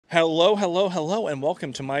Hello, hello, hello, and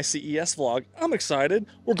welcome to my CES vlog. I'm excited.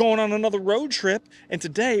 We're going on another road trip, and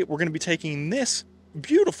today we're going to be taking this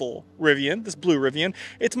beautiful Rivian, this blue Rivian.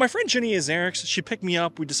 It's my friend Jenny Azarix. She picked me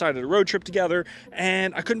up. We decided a road trip together,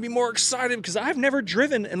 and I couldn't be more excited because I've never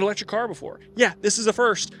driven an electric car before. Yeah, this is a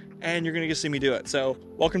first, and you're going to get to see me do it. So,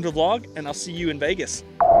 welcome to the vlog, and I'll see you in Vegas.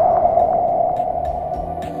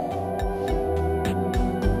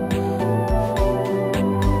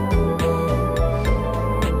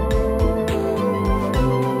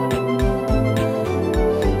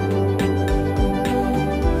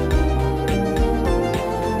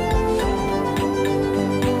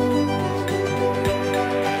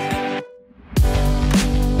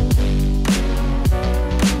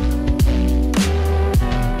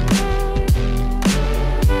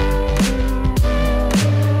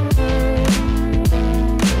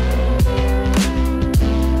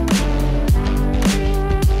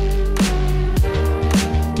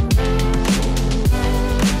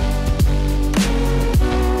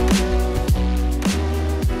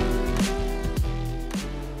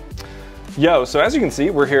 Yo, so as you can see,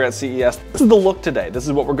 we're here at CES. This is the look today. This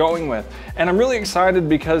is what we're going with. And I'm really excited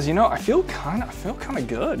because, you know, I feel kind of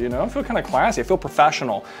good, you know? I feel kind of classy. I feel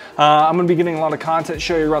professional. I'm gonna be getting a lot of content,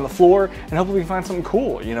 show you around the floor, and hopefully we can find something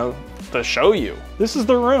cool, you know, to show you. This is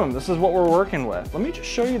the room. This is what we're working with. Let me just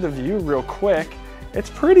show you the view real quick. It's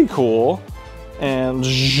pretty cool. And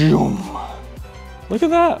zoom. Look at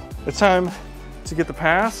that. It's time to get the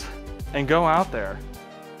pass and go out there.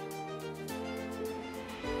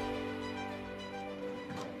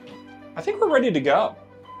 I think we're ready to go.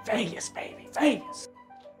 Vegas, baby, Vegas.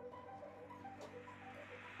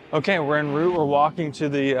 Okay, we're en route. We're walking to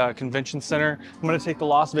the convention center. I'm gonna take the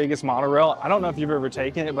Las Vegas monorail. I don't know if you've ever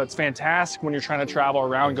taken it, but it's fantastic when you're trying to travel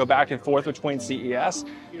around and go back and forth between CES.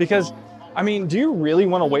 Because, I mean, do you really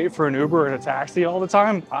wanna wait for an Uber and a taxi all the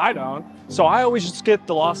time? I don't. So I always just get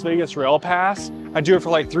the Las Vegas Rail Pass. I do it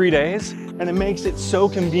for like 3 days, and it makes it so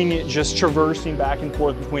convenient just traversing back and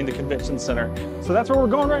forth between the convention center. So that's where we're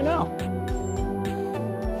going right now.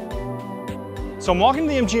 So I'm walking to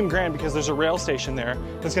the MGM Grand because there's a rail station there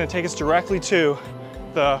that's gonna take us directly to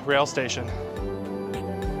the rail station.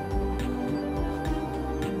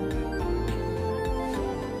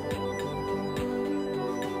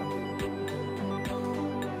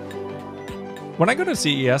 When I go to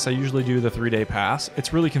CES, I usually do the 3-day pass.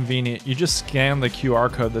 It's really convenient. You just scan the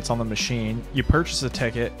QR code that's on the machine, you purchase a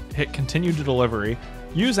ticket, hit continue to delivery,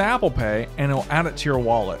 use Apple Pay, and it'll add it to your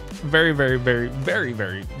wallet. Very, very, very, very,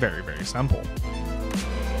 very, very, very simple.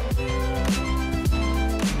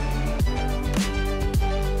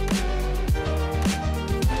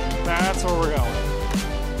 That's where we're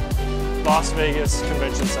going. Las Vegas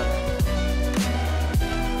Convention Center.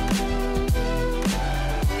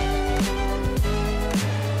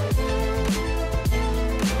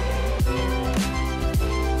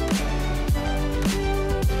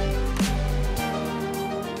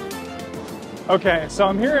 Okay, so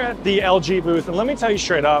I'm here at the LG booth, and let me tell you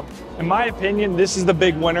straight up, in my opinion, this is the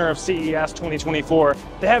big winner of CES 2024.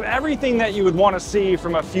 They have everything that you would want to see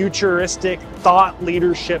from a futuristic thought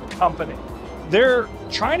leadership company. They're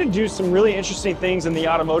trying to do some really interesting things in the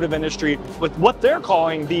automotive industry with what they're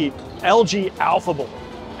calling the LG able.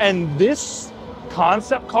 And this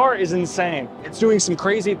concept car is insane. It's doing some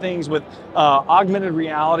crazy things with augmented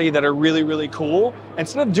reality that are really, really cool.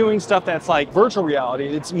 Instead of doing stuff that's like virtual reality,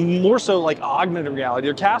 it's more so like augmented reality.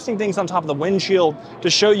 They're casting things on top of the windshield to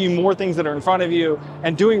show you more things that are in front of you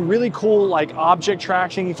and doing really cool like object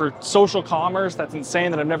tracking for social commerce that's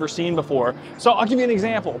insane that I've never seen before. So I'll give you an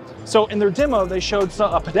example. So in their demo, they showed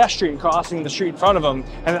a pedestrian crossing the street in front of them,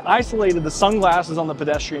 and it isolated the sunglasses on the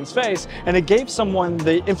pedestrian's face, and it gave someone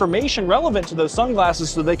the information relevant to those sunglasses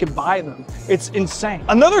so they could buy them. It's insane.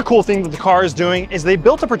 Another cool thing that the car is doing is they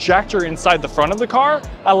built a projector inside the front of the car,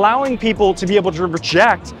 allowing people to be able to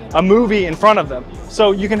project a movie in front of them.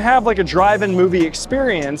 So you can have like a drive-in movie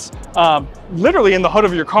experience literally in the hood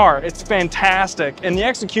of your car. It's fantastic. And the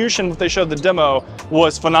execution, what they showed the demo,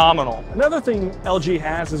 was phenomenal. Another thing LG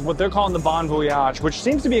has is what they're calling the Bon Voyage, which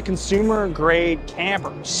seems to be a consumer-grade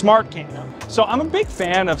camper, smart camper. So I'm a big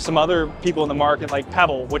fan of some other people in the market like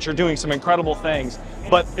Pebble, which are doing some incredible things,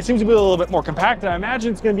 but it seems to be a little bit more compact, and I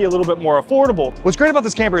imagine it's gonna be a little bit more affordable. What's great about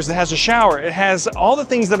this camper is it has a shower. It has all the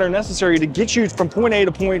things that are necessary to get you from point A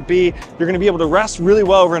to point B. You're gonna be able to rest really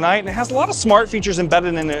well overnight, and it has a lot of smart features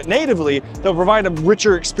embedded in it, natively, they'll provide a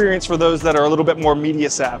richer experience for those that are a little bit more media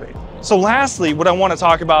savvy. So lastly, what I want to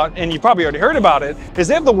talk about, and you probably already heard about it, is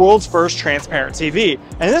they have the world's first transparent TV.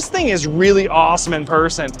 And this thing is really awesome in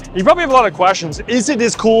person. You probably have a lot of questions. Is it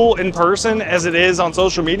as cool in person as it is on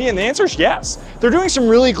social media? And the answer is yes. They're doing some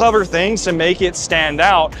really clever things to make it stand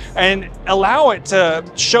out and allow it to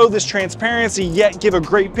show this transparency, yet give a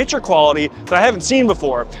great picture quality that I haven't seen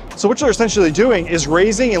before. So what they're essentially doing is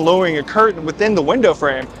raising and lowering a curtain within the window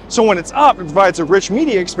frame. So when it's up, it provides a rich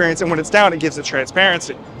media experience, and when it's down, it gives it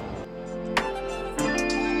transparency.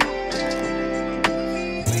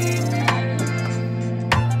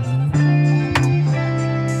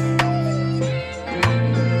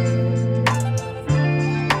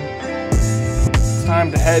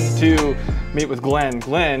 Time to head to meet with Glenn.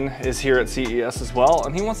 Glenn is here at CES as well,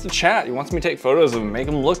 and he wants to chat. He wants me to take photos of him, make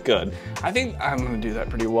him look good. I think I'm gonna do that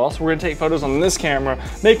pretty well. So we're gonna take photos on this camera,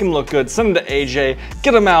 make him look good, send them to AJ,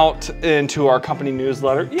 get him out into our company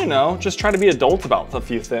newsletter. You know, just try to be adult about a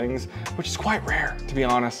few things, which is quite rare, to be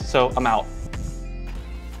honest. So I'm out.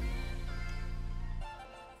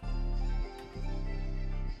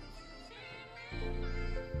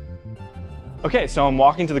 Okay, so I'm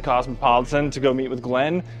walking to the Cosmopolitan to go meet with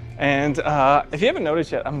Glenn. And if you haven't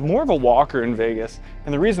noticed yet, I'm more of a walker in Vegas.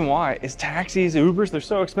 And the reason why is taxis, Ubers, they're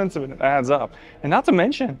so expensive and it adds up. And not to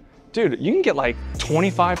mention, dude, you can get like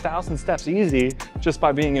 25,000 steps easy just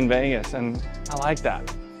by being in Vegas. And I like that.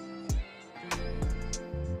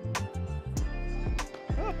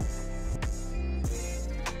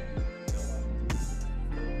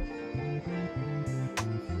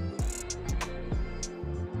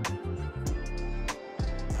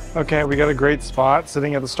 Okay, we got a great spot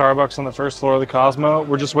sitting at the Starbucks on the first floor of the Cosmo.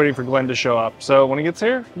 We're just waiting for Glenn to show up. So when he gets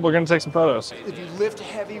here, we're gonna take some photos. If you lift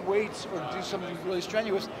heavy weights or do something really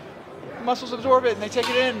strenuous, muscles absorb it and they take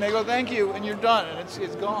it in and they go, thank you, and you're done, and it's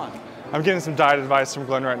gone. I'm getting some diet advice from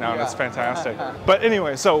Glenn right now, and it's fantastic. But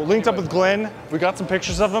anyway, so linked up with Glenn. We got some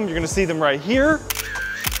pictures of him. You're gonna see them right here.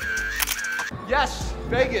 Yes,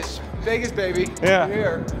 Vegas. Vegas, baby. Yeah. We're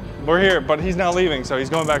here. We're here, but he's now leaving, so he's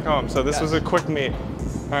going back home. So this was a quick meet.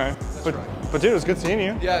 All right. But dude, it was good seeing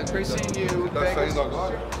you. Yeah, it's great seeing you. Vegas,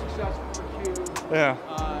 successful for you. Yeah.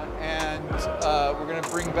 And we're gonna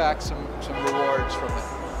bring back some rewards from it.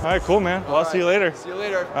 All right, cool, man. Well, I'll see you later. See you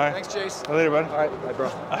later. All right. Thanks, Chase. See you later, bud. All right, bye, bro.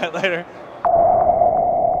 All right, later.